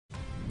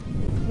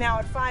Now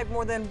at 5,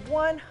 more than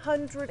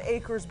 100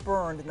 acres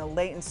burned in the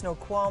Layton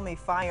Snoqualmie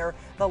fire.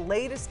 The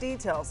latest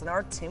details in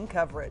our team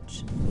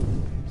coverage.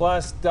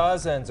 Plus,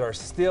 dozens are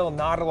still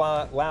not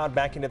allowed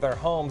back into their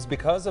homes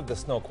because of the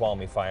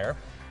Snoqualmie fire.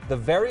 The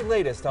very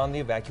latest on the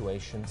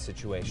evacuation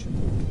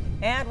situation.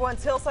 And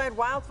once hillside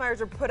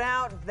wildfires are put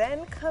out,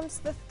 then comes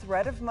the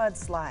threat of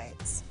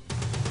mudslides.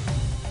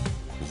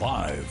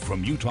 Live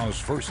from Utah's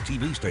first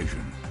TV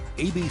station,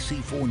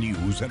 ABC4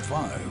 News at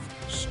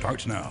 5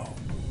 starts now.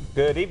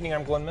 Good evening,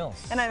 I'm Glenn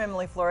Mills. And I'm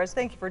Emily Flores.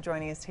 Thank you for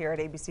joining us here at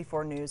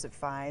ABC4 News at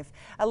 5.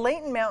 A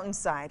Layton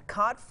mountainside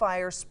caught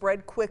fire,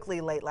 spread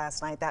quickly late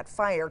last night. That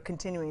fire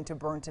continuing to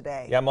burn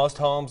today. Yeah, most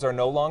homes are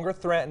no longer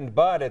threatened,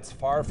 but it's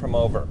far from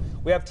over.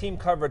 We have team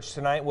coverage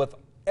tonight with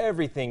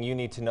everything you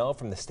need to know,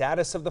 from the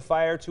status of the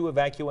fire to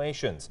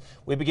evacuations.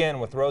 We begin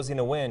with Rosie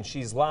Nguyen.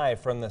 She's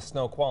live from the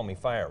Snoqualmie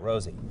fire.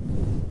 Rosie.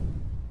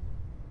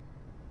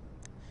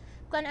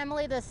 Glenn,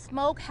 Emily, the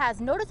smoke has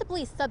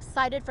noticeably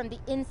subsided from the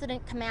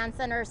incident command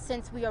center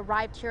since we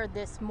arrived here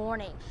this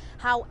morning.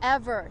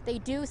 However, they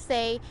do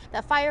say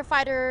that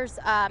firefighters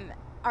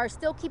are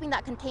still keeping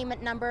that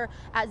containment number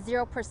at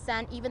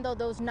 0%, even though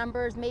those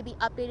numbers may be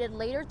updated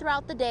later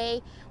throughout the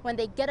day when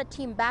they get a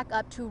team back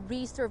up to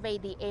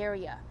resurvey the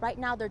area. Right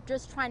now, they're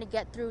just trying to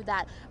get through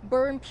that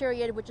burn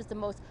period, which is the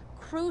most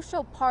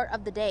crucial part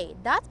of the day.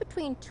 That's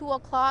between 2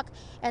 o'clock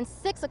and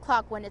 6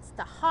 o'clock when it's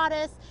the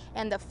hottest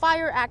and the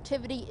fire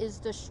activity is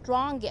the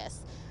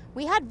strongest.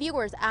 We had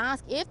viewers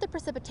ask if the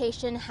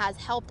precipitation has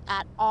helped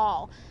at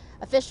all.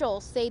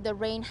 Officials say the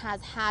rain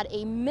has had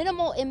a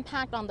minimal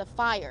impact on the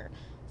fire.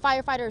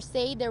 Firefighters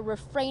say they're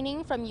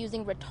refraining from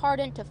using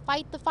retardant to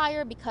fight the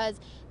fire because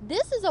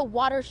this is a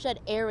watershed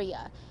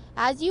area.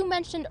 As you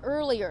mentioned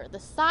earlier, the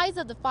size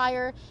of the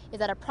fire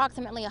is at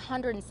approximately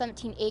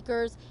 117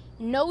 acres.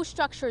 No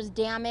structures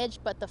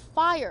damaged, but the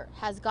fire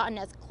has gotten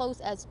as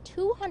close as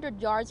 200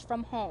 yards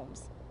from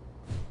homes.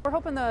 We're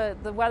hoping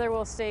the weather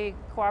will stay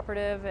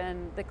cooperative,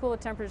 and the cooler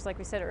temperatures, like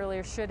we said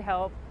earlier, should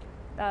help.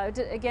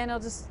 Again, I'll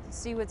just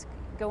see what's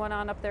going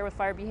on up there with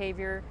fire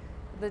behavior.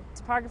 The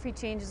topography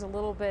changes a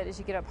little bit as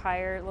you get up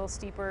higher, a little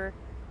steeper.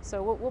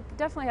 So we'll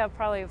definitely have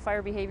probably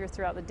fire behavior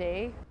throughout the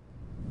day.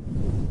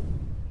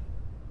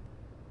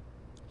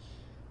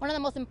 One of the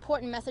most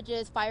important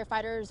messages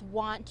firefighters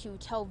want to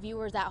tell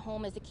viewers at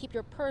home is to keep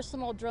your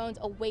personal drones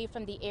away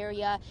from the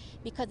area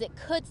because it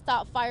could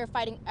stop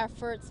firefighting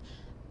efforts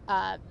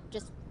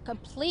just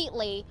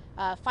completely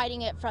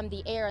fighting it from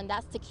the air, and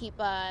that's to keep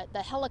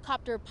the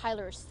helicopter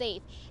pilots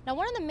safe. Now,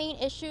 one of the main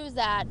issues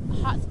that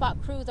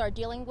hotspot crews are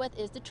dealing with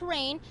is the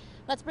terrain.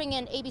 Let's bring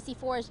in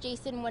ABC4's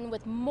Jason Nguyen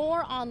with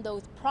more on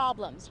those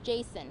problems.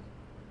 Jason.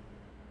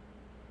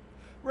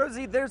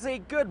 Rosie, there's a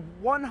good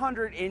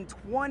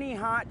 120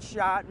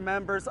 hotshot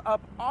members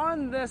up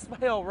on this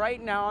hill right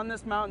now, on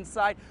this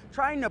mountainside,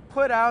 trying to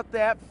put out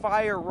that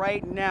fire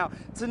right now.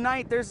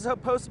 Tonight, there's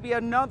supposed to be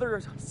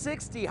another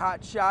 60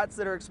 hotshots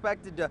that are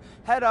expected to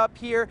head up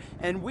here,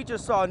 and we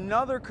just saw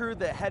another crew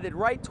that headed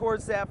right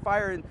towards that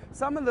fire, and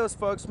some of those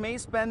folks may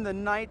spend the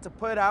night to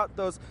put out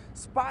those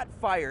spot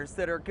fires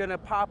that are gonna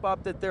pop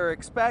up that they're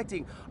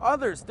expecting.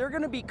 Others, they're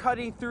gonna be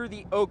cutting through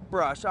the oak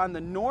brush on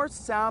the north,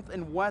 south,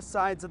 and west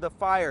sides of the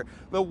fire.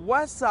 The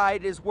west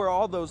side is where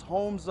all those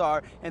homes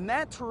are, and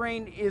that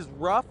terrain is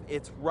rough,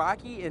 it's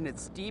rocky, and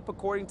it's steep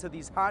according to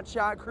these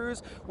hotshot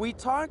crews. We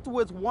talked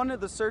with one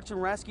of the search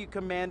and rescue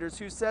commanders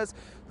who says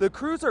the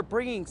crews are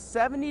bringing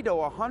 70 to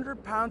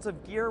 100 pounds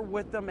of gear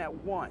with them at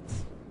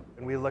once.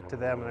 And we look to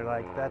them and they're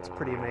like, that's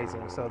pretty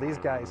amazing. So these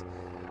guys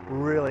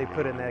really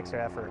put in the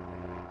extra effort.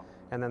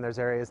 And then there's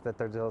areas that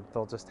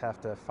they'll just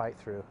have to fight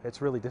through.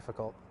 It's really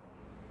difficult.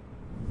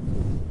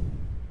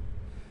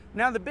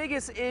 Now, the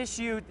biggest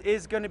issue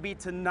is going to be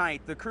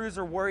tonight. The crews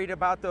are worried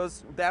about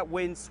that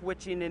wind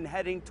switching and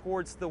heading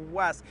towards the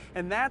west,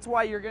 and that's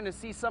why you're going to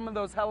see some of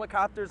those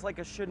helicopters like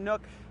a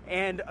Chinook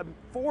and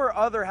 4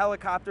 other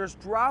helicopters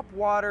drop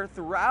water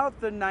throughout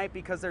the night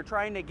because they're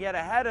trying to get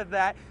ahead of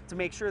that to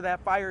make sure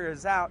that fire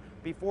is out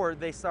before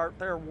they start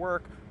their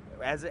work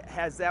as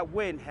that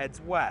wind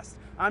heads west.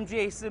 I'm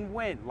Jason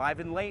Nguyen, live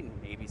in Layton,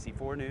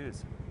 ABC4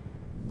 News.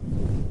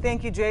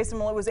 Thank you, Jason.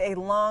 Well, it was a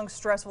long,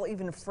 stressful,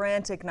 even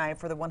frantic night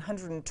for the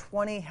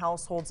 120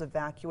 households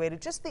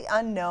evacuated. Just the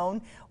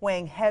unknown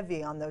weighing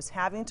heavy on those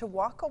having to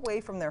walk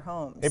away from their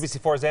homes.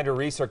 ABC4's Andrew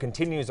Reeser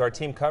continues our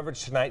team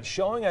coverage tonight,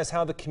 showing us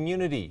how the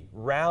community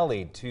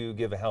rallied to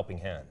give a helping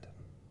hand.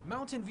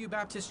 Mountain View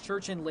Baptist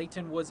Church in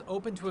Layton was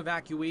open to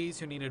evacuees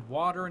who needed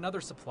water and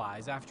other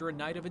supplies after a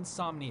night of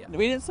insomnia.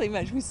 We didn't sleep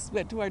much. We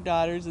went to our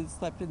daughters and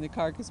slept in the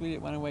car because we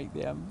didn't want to wake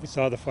them. We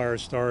saw the fire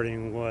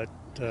starting,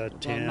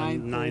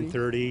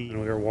 9:30,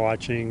 and we were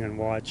watching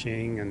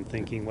and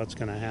thinking what's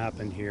going to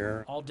happen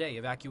here. All day,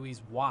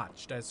 evacuees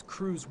watched as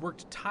crews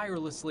worked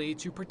tirelessly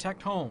to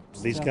protect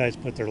homes. These guys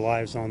put their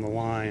lives on the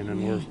line,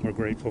 and we're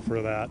grateful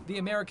for that. The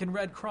American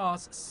Red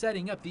Cross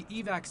setting up the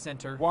evac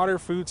center. Water,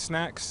 food,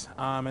 snacks,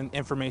 and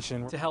information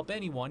to help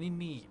anyone in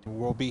need.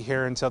 We'll be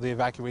here until the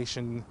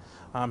evacuation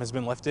has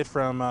been lifted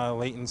from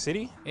Layton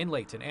City. In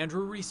Layton,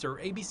 Andrew Reeser,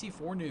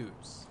 ABC4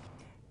 News.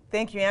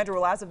 Thank you, Andrew.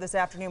 Well, as of this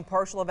afternoon,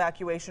 partial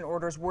evacuation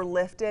orders were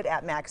lifted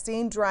at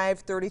Maxine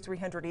Drive,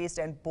 3300 East,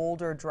 and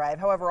Boulder Drive.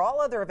 However,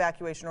 all other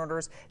evacuation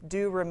orders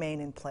do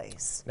remain in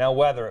place. Now,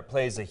 weather, it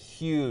plays a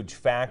huge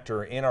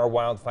factor in our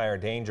wildfire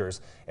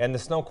dangers. And the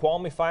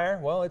Snoqualmie fire,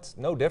 well, it's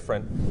no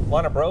different.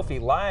 Alana Brophy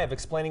live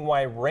explaining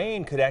why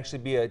rain could actually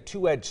be a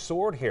two-edged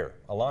sword here.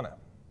 Alana.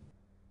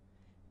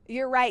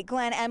 You're right,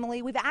 Glenn,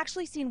 Emily. We've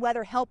actually seen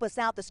weather help us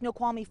out. The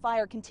Snoqualmie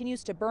fire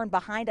continues to burn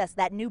behind us.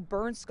 That new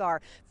burn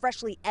scar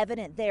freshly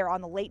evident there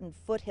on the Layton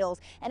foothills.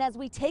 And as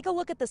we take a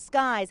look at the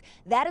skies,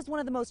 that is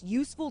one of the most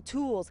useful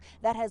tools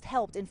that has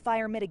helped in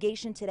fire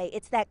mitigation today.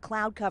 It's that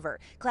cloud cover.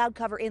 Cloud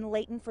cover in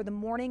Layton for the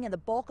morning and the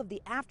bulk of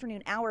the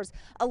afternoon hours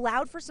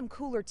allowed for some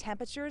cooler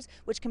temperatures,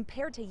 which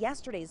compared to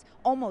yesterday's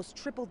almost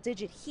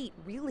triple-digit heat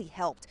really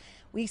helped.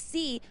 We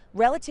see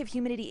relative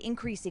humidity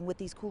increasing with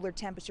these cooler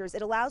temperatures.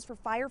 It allows for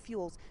fire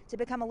fuels to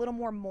become a little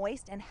more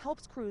moist and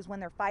helps crews when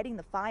they're fighting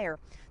the fire.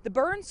 The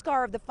burn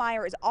scar of the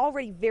fire is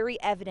already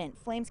very evident.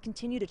 Flames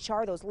continue to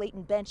char those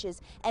Layton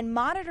benches, and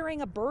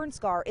monitoring a burn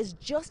scar is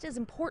just as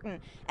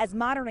important as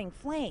monitoring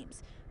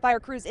flames.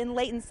 Fire crews in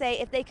Layton say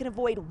if they can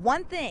avoid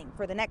one thing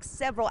for the next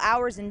several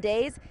hours and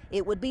days,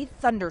 it would be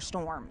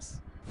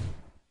thunderstorms.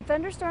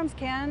 Thunderstorms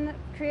can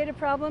create a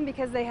problem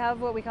because they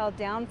have what we call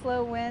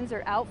downflow winds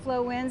or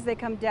outflow winds. They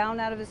come down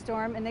out of the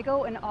storm and they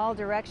go in all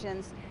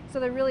directions. So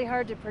they're really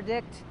hard to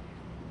predict,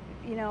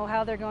 you know,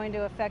 how they're going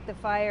to affect the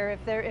fire,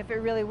 if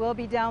it really will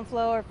be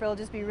downflow or if it'll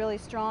just be really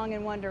strong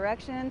in one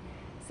direction.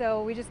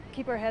 So we just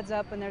keep our heads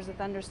up when there's a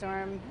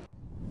thunderstorm.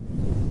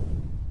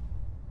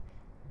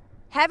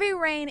 Heavy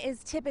rain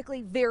is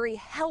typically very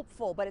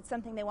helpful, but it's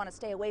something they want to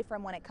stay away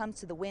from when it comes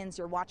to the winds.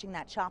 You're watching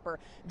that chopper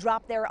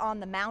drop there on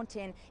the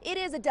mountain. It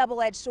is a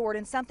double-edged sword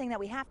and something that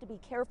we have to be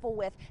careful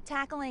with.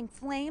 Tackling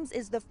flames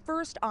is the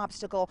first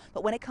obstacle,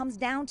 but when it comes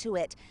down to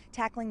it,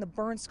 tackling the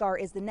burn scar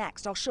is the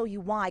next. I'll show you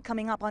why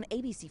coming up on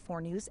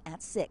ABC4 News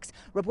at 6.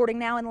 Reporting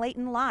now in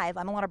Layton Live,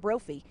 I'm Alana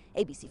Brophy,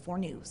 ABC4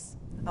 News.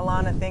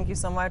 Alana, thank you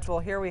so much. Well,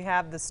 here we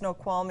have the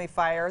Snoqualmie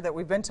fire that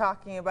we've been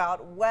talking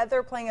about.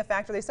 Weather playing a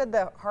factor. They said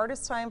the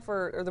hardest time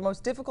or the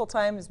most difficult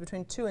time is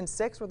between 2 and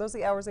 6. Were those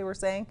the hours they were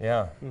saying?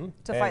 Yeah.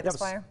 To fight this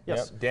fire?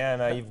 Yes. Yep.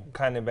 Dan, you've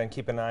kind of been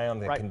keeping an eye on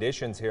the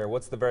conditions here.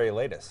 What's the very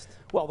latest?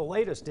 Well, the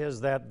latest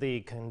is that the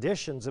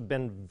conditions have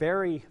been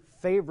very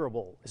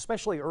favorable,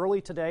 especially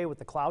early today with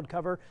the cloud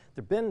cover.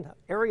 There have been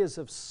areas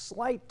of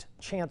slight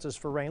chances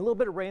for rain, a little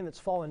bit of rain that's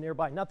fallen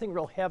nearby, nothing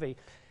real heavy.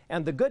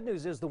 And the good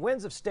news is the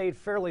winds have stayed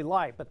fairly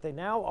light, but they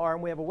now are,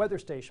 and we have a weather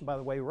station, by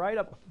the way, right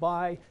up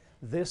by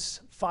this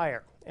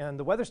fire. And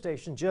the weather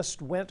station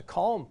just went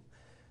calm.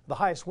 The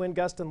highest wind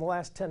gust in the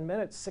last 10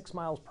 minutes, 6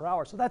 miles per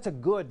hour. So that's a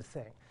good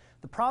thing.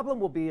 The problem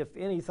will be if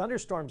any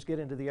thunderstorms get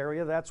into the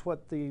area. That's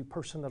what the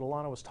person that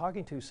Alana was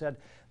talking to said.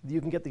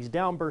 You can get these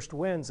downburst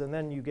winds and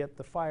then you get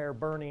the fire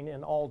burning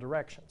in all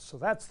directions. So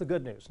that's the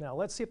good news. Now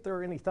let's see if there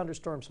are any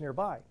thunderstorms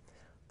nearby.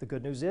 The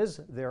good news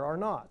is there are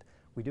not.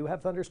 We do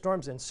have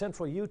thunderstorms in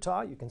central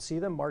Utah. You can see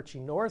them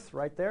marching north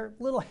right there.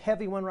 A little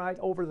heavy one right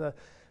over the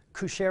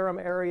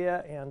Cusharam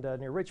area and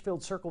near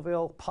Richfield,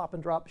 Circleville, pop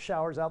and drop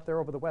showers out there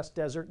over the West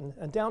Desert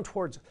and down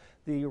towards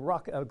the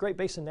Great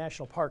Basin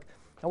National Park.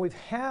 And we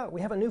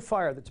have a new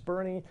fire that's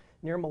burning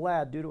near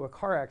Malad due to a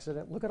car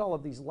accident. Look at all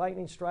of these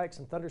lightning strikes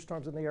and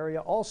thunderstorms in the area.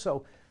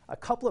 Also, a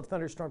couple of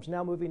thunderstorms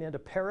now moving into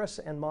Paris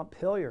and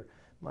Montpelier.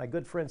 My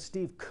good friend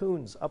Steve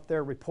Coons up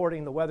there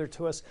reporting the weather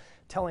to us,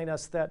 telling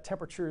us that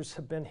temperatures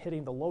have been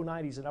hitting the low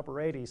 90s and upper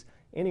 80s.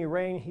 Any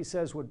rain, he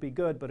says, would be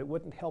good, but it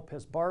wouldn't help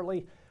his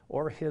barley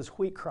or his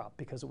wheat crop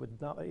because it would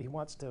not, he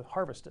wants to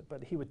harvest it,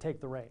 but he would take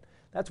the rain.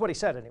 That's what he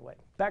said anyway.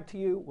 Back to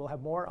you. We'll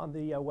have more on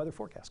the weather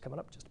forecast coming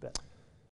up in just a bit.